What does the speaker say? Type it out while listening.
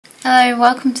Hello,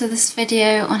 welcome to this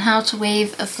video on how to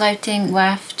weave a floating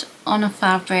weft on a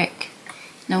fabric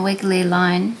in a wiggly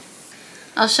line.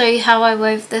 I'll show you how I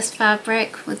wove this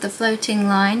fabric with the floating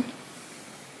line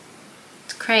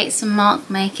to create some mark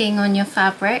making on your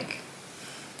fabric.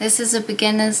 This is a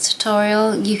beginner's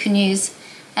tutorial. You can use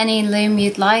any loom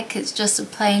you'd like, it's just a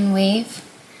plain weave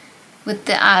with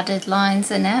the added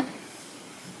lines in it.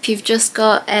 If you've just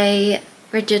got a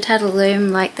Rigid Heddle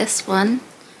Loom like this one,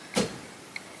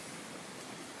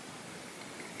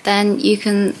 then you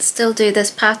can still do this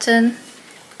pattern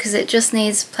because it just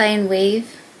needs plain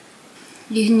weave.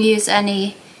 You can use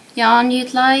any yarn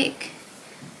you'd like.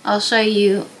 I'll show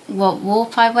you what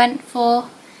warp I went for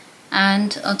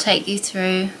and I'll take you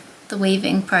through the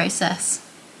weaving process.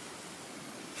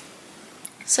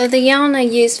 So the yarn I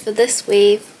used for this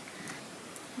weave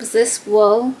was this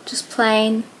wool, just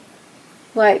plain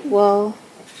white wool.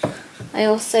 I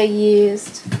also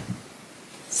used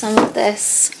some of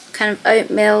this kind of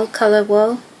oatmeal colour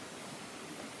wool,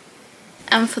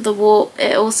 and for the warp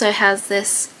it also has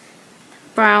this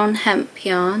brown hemp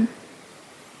yarn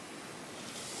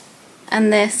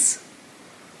and this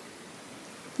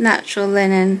natural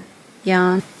linen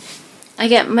yarn. I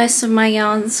get most of my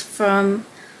yarns from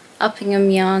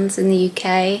Uppingham Yarns in the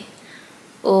UK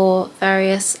or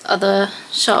various other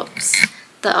shops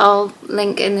that I'll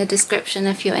link in the description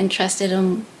if you're interested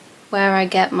in where I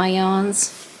get my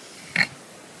yarns.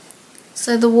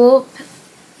 So the warp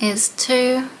is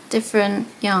two different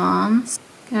yarns,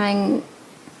 going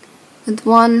with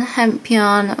one hemp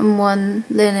yarn and one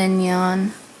linen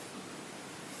yarn.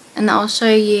 And I'll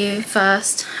show you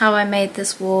first how I made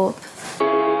this warp.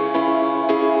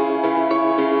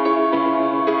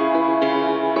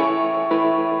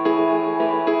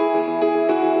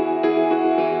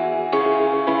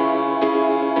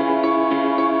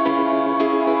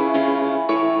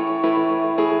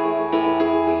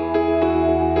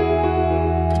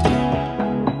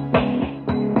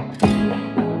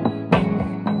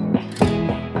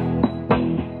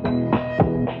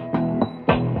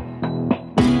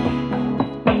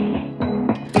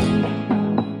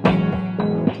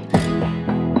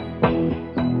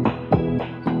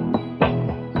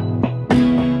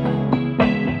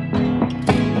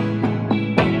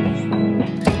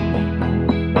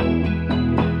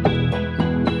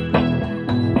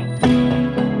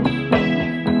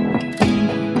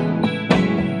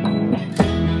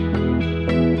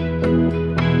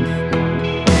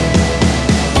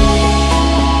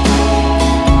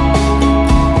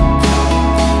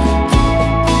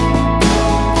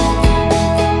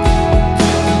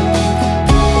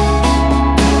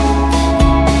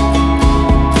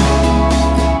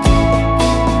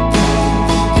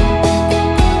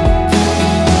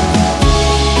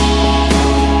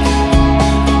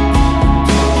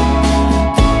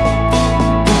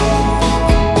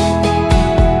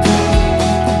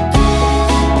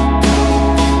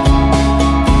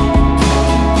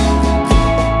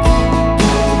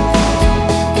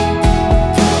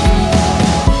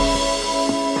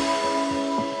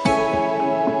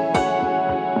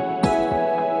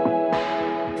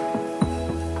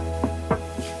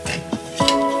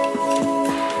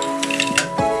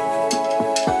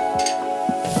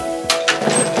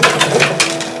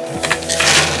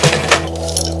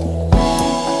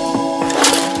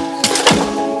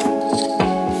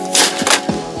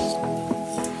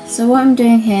 So what I'm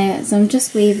doing here is I'm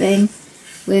just weaving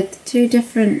with two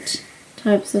different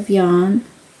types of yarn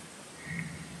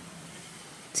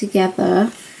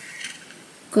together.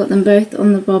 Got them both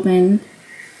on the bobbin,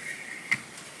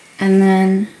 and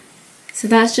then so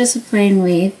that's just a plain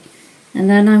weave, and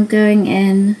then I'm going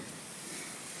in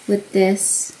with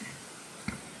this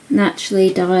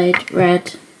naturally dyed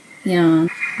red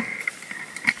yarn.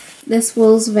 This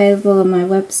wool's available on my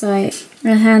website.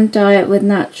 I hand dye it with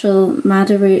natural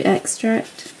madder root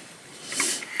extract.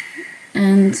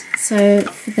 And so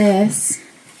for this,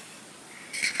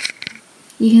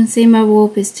 you can see my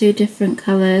warp is two different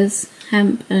colours,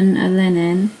 hemp and a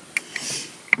linen.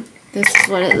 This is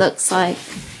what it looks like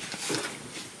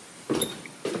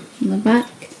on the back.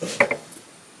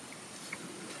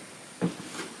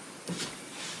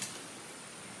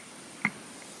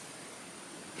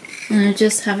 And I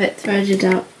just have it threaded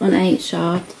up on 8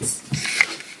 shafts,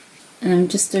 and I'm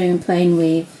just doing a plain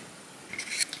weave.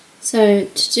 So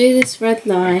to do this red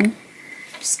line,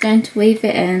 I'm just going to weave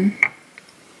it in.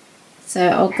 So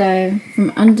I'll go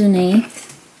from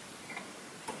underneath,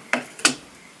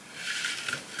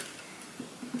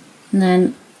 and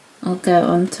then I'll go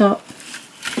on top.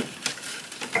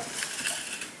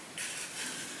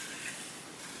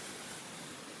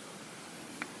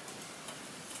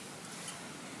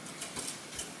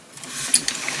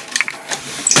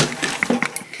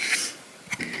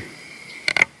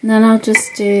 And then I'll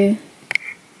just do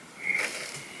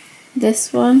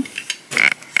this one.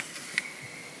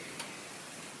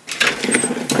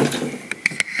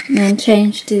 And then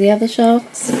change to the other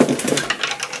shafts.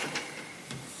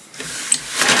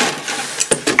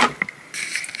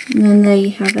 And then there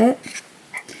you have it.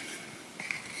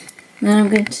 And then I'm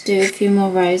going to do a few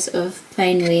more rows of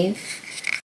plain weave.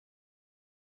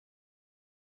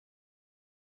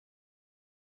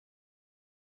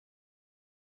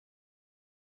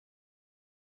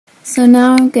 So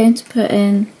now I'm going to put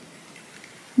in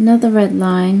another red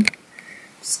line.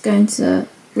 Just going to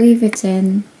weave it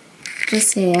in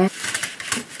just here.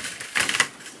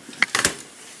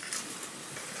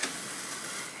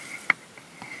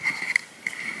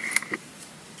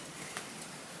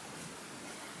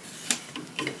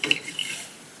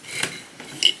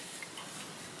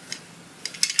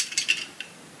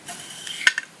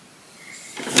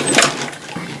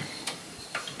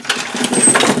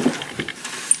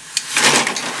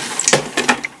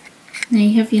 Now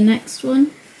you have your next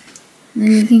one, and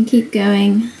then you can keep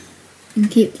going and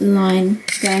keep the line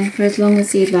going for as long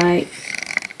as you like.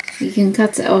 You can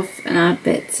cut it off and add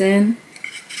bits in.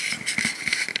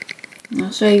 And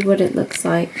I'll show you what it looks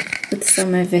like with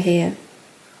some over here.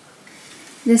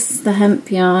 This is the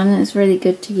hemp yarn. It's really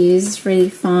good to use. It's really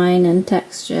fine and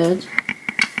textured.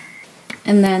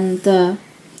 And then the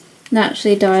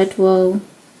naturally dyed wool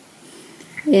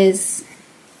is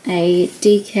a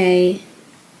DK.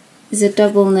 Is a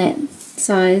double knit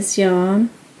size yarn,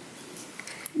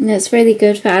 and it's really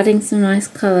good for adding some nice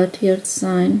colour to your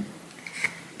design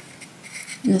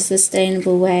in a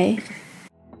sustainable way.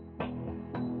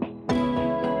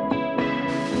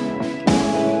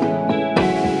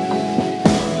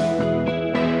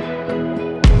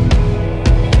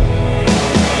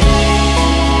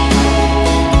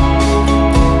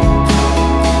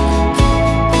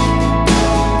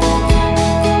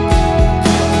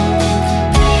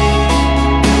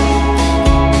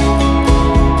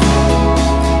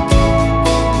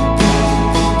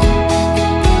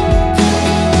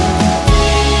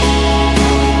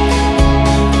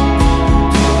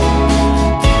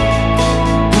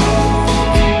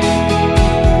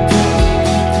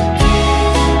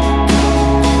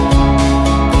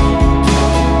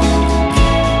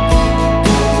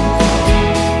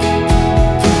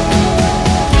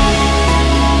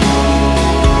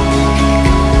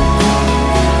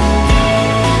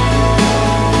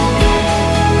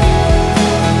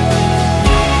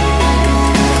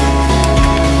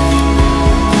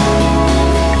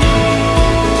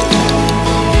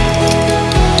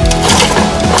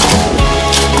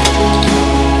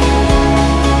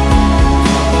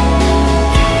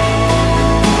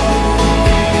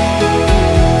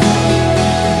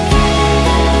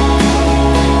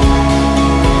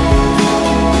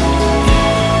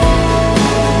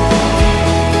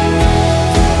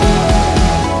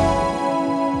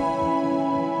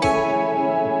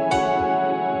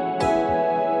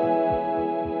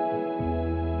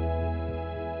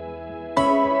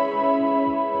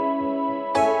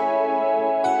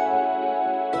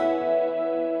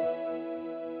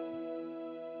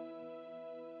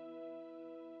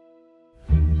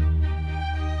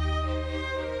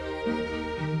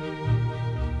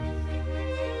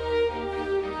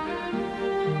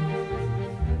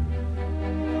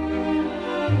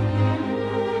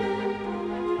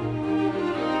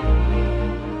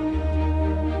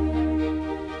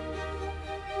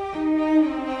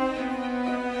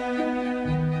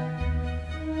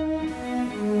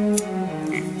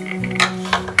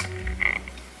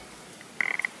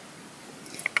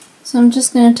 So I'm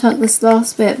just going to tuck this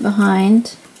last bit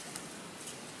behind.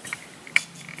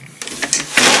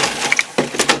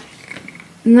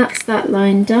 And that's that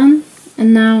line done.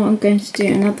 And now I'm going to do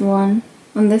another one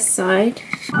on this side.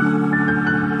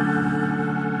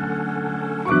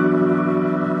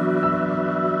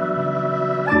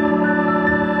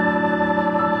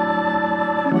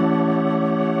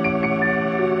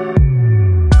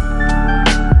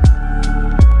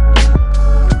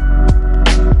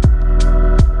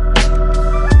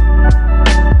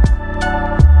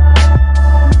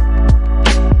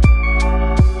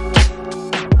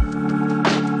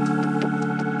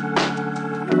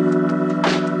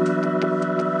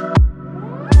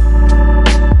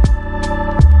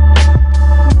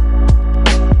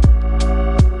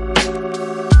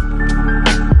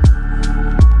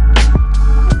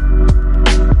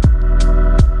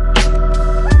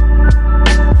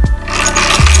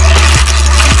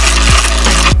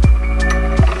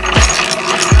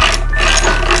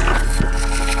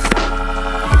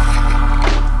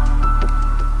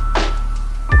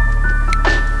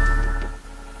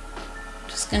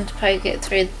 poke it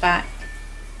through the back,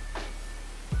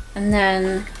 and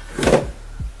then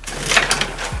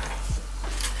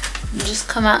just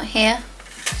come out here.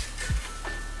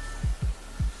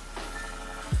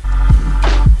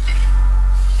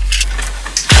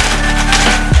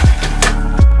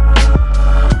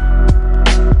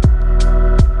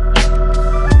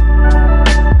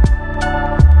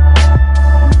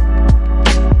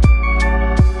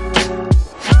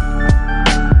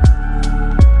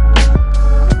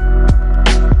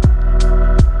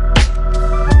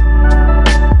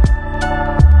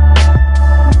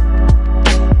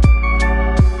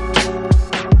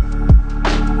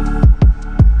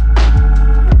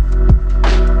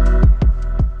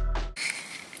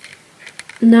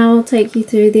 Now I'll take you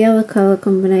through the other colour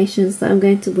combinations that I'm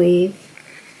going to weave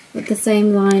with the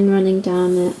same line running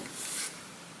down it.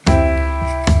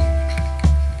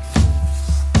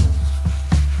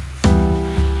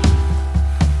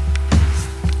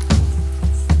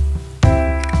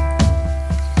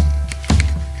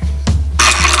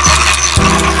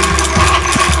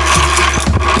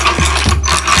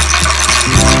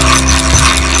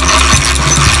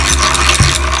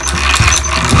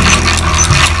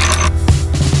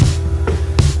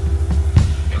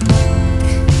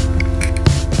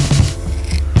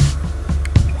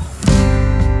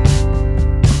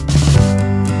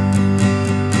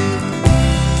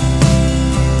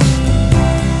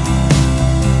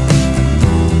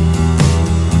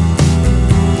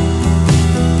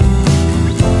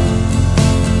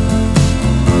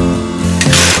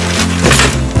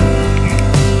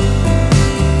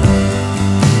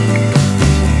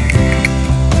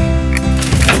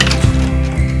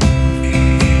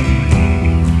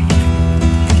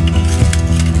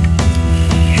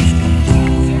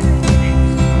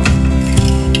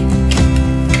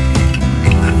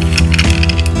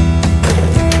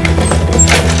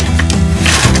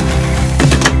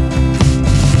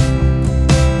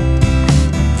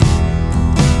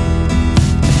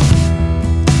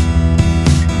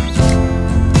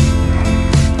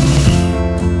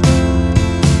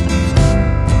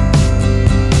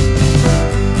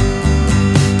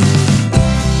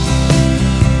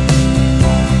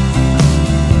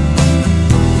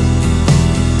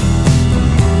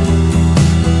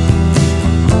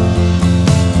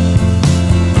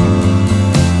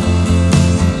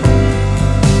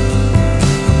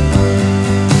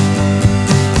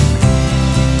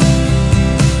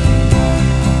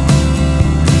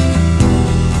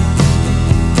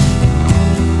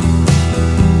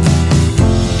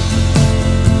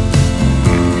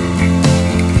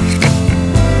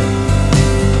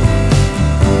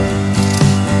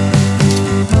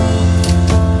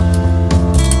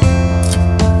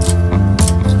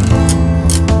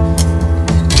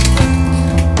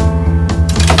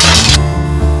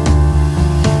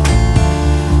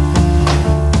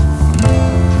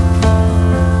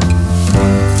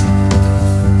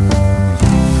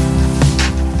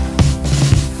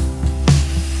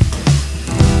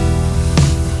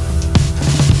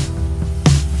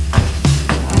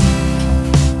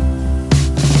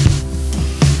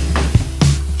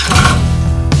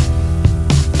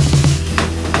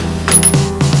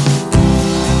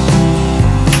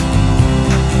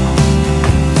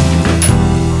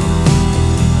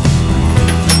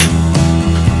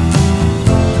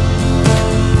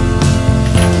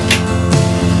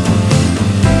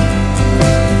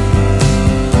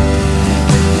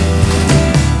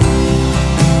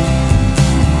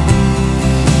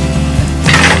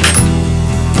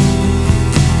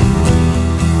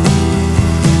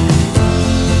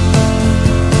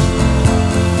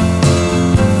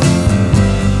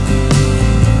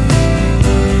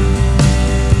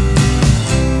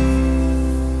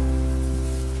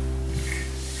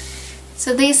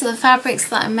 So these are the fabrics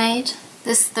that I made.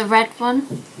 This is the red one.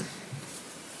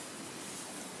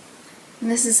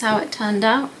 And this is how it turned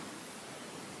out.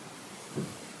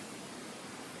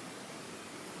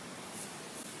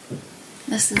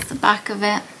 This is the back of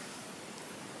it.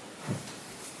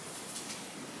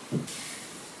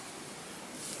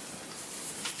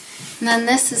 And then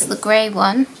this is the grey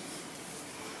one.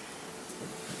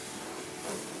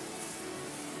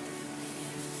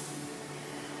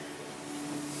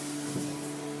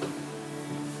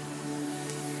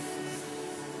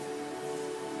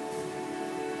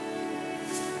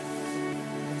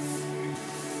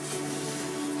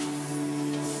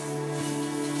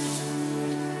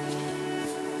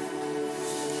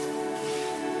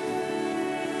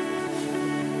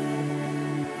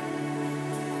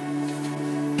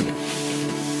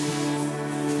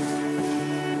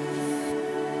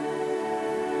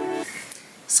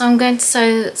 So I'm going to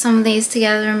sew some of these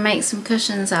together and make some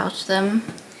cushions out of them,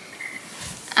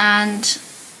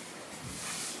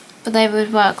 but they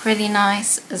would work really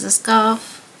nice as a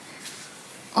scarf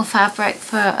or fabric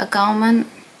for a garment.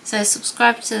 So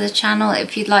subscribe to the channel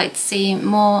if you'd like to see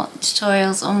more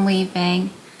tutorials on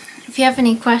weaving. If you have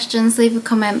any questions, leave a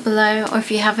comment below, or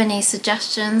if you have any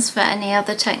suggestions for any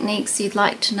other techniques you'd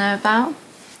like to know about.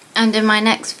 And in my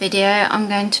next video I'm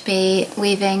going to be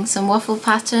weaving some waffle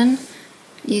pattern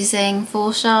using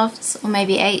 4 shafts or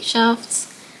maybe 8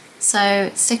 shafts.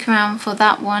 So stick around for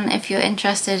that one if you're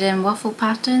interested in waffle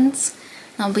patterns.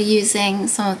 I'll be using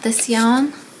some of this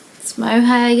yarn, it's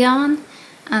mohair yarn,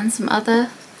 and some other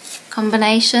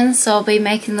combinations, so I'll be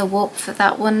making the warp for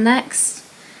that one next.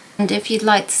 And if you'd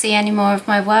like to see any more of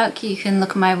my work, you can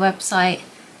look at my website,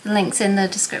 the link's in the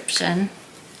description.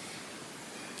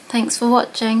 Thanks for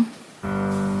watching.